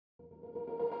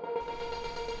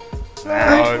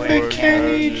That's the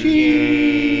Kenny G.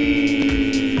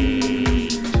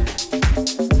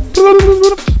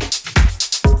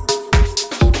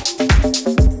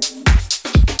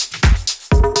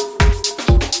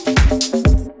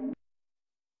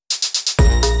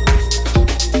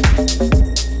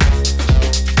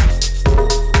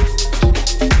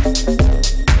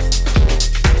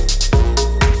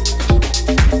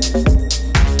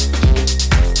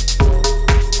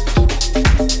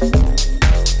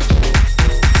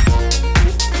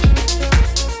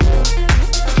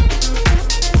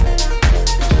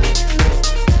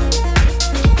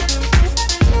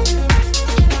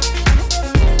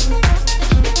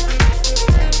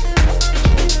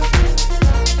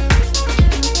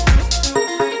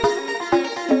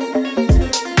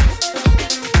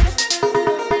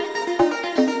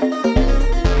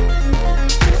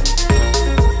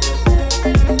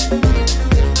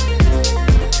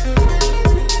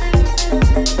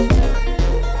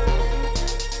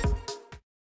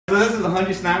 So this is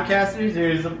 100 Snapcasters.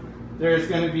 There's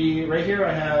going to be, right here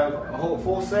I have a whole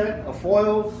full set of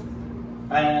foils,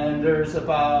 and there's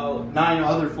about 9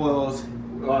 other foils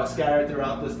scattered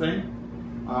throughout this thing.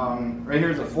 Right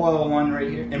here's a foil one right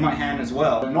here in my hand as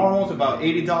well. The normal is about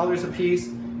 $80 a piece,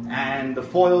 and the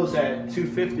foil's at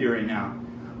 $250 right now.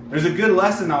 There's a good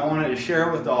lesson I wanted to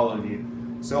share with all of you.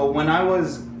 So when I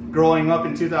was growing up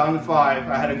in 2005,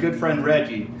 I had a good friend,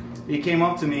 Reggie. He came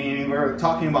up to me and we were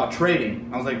talking about trading.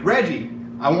 I was like, Reggie,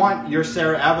 I want your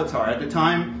Sarah avatar. At the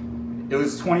time, it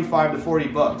was 25 to 40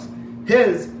 bucks.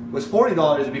 His was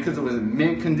 $40 because it was in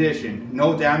mint condition,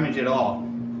 no damage at all.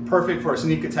 Perfect for a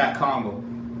sneak attack combo.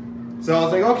 So I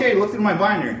was like, okay, looked at my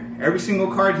binder. Every single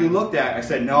card he looked at, I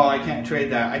said, no, I can't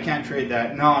trade that. I can't trade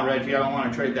that. No, Reggie, I don't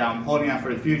want to trade that. I'm holding that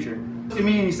for the future. He looked at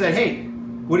me and he said, hey,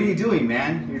 what are you doing,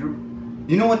 man?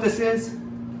 You know what this is?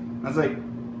 I was like,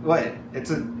 what?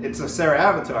 It's a Sarah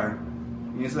avatar.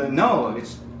 And he said, no,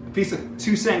 it's a piece of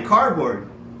 2-cent cardboard.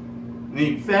 And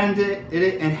he fended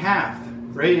it in half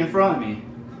right in front of me.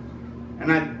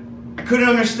 And I couldn't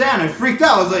understand. I freaked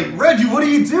out. I was like, Reggie, what are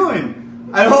you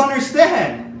doing? I don't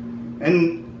understand.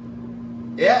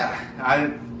 And yeah,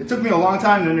 it took me a long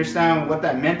time to understand what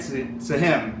that meant to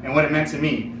him and what it meant to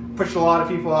me. Pushed a lot of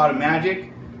people out of Magic.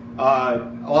 A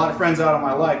lot of friends out of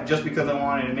my life just because I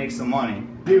wanted to make some money.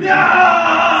 Dude,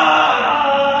 yeah!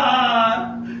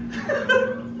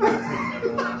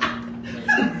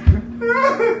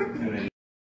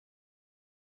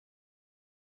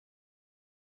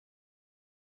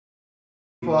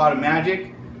 People out of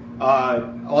Magic, a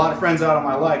lot of friends out of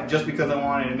my life just because I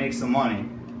wanted to make some money.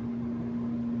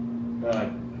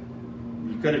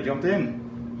 You could have jumped in.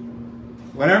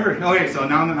 Whatever. Okay, so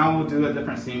now we'll do a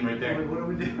different scene right there. Wait, what do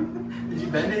we do? Did you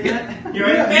bend it yet? You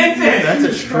already bent it! That's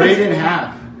a straight in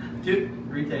half. Dude,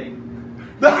 retake.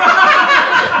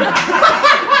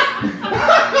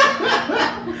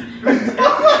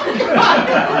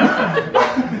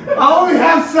 I only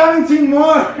have 17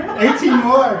 more! 18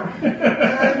 more!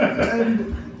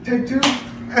 And take 2.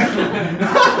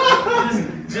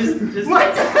 just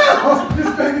What the hell?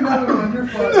 Just bang another one on your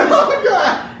foot. Oh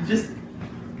god! Just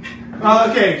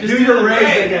okay, just do your raise,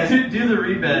 I guess. Do the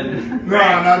rebend.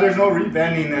 No, there's no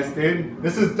rebending this, dude.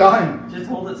 This is done. Just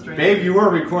hold it straight. Babe, you were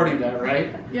recording that,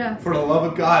 right? Yeah. For the love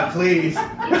of God, please.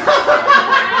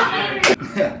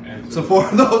 So for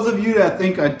those of you that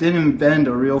think I didn't bend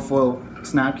a real foil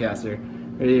Snapcaster,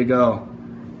 there you go.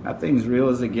 That thing's real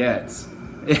as it gets.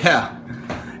 Yeah.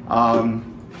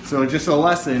 So just a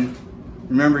lesson.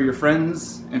 Remember, your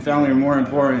friends and family are more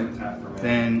important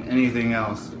than anything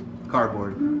else.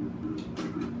 Cardboard.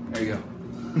 There you go.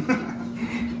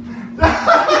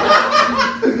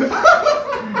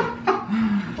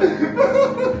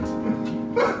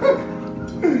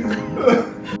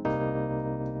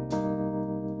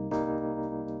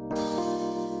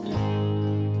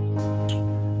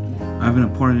 I have an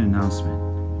important announcement.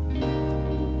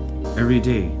 Every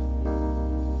day,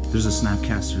 there's a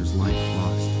Snapcaster's life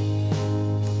lost.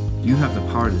 You have the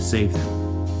power to save them.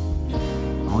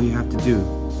 All you have to do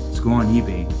is go on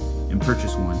eBay and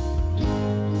purchase one.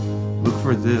 Look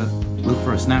for a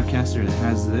Snapcaster that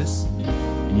has this,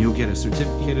 and you'll get a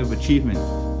certificate of achievement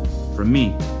from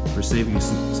me for saving a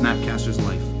Snapcaster's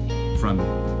life. From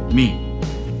me,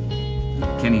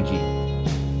 Kenny G.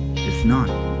 If not,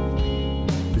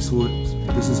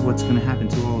 this is what's gonna happen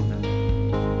to all of them.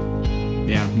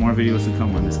 Yeah, more videos to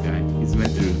come on this guy. He's been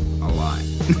through a lot.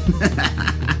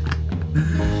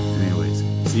 Anyways,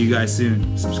 see you guys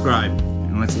soon. Subscribe,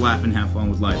 and let's laugh and have fun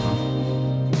with life, huh?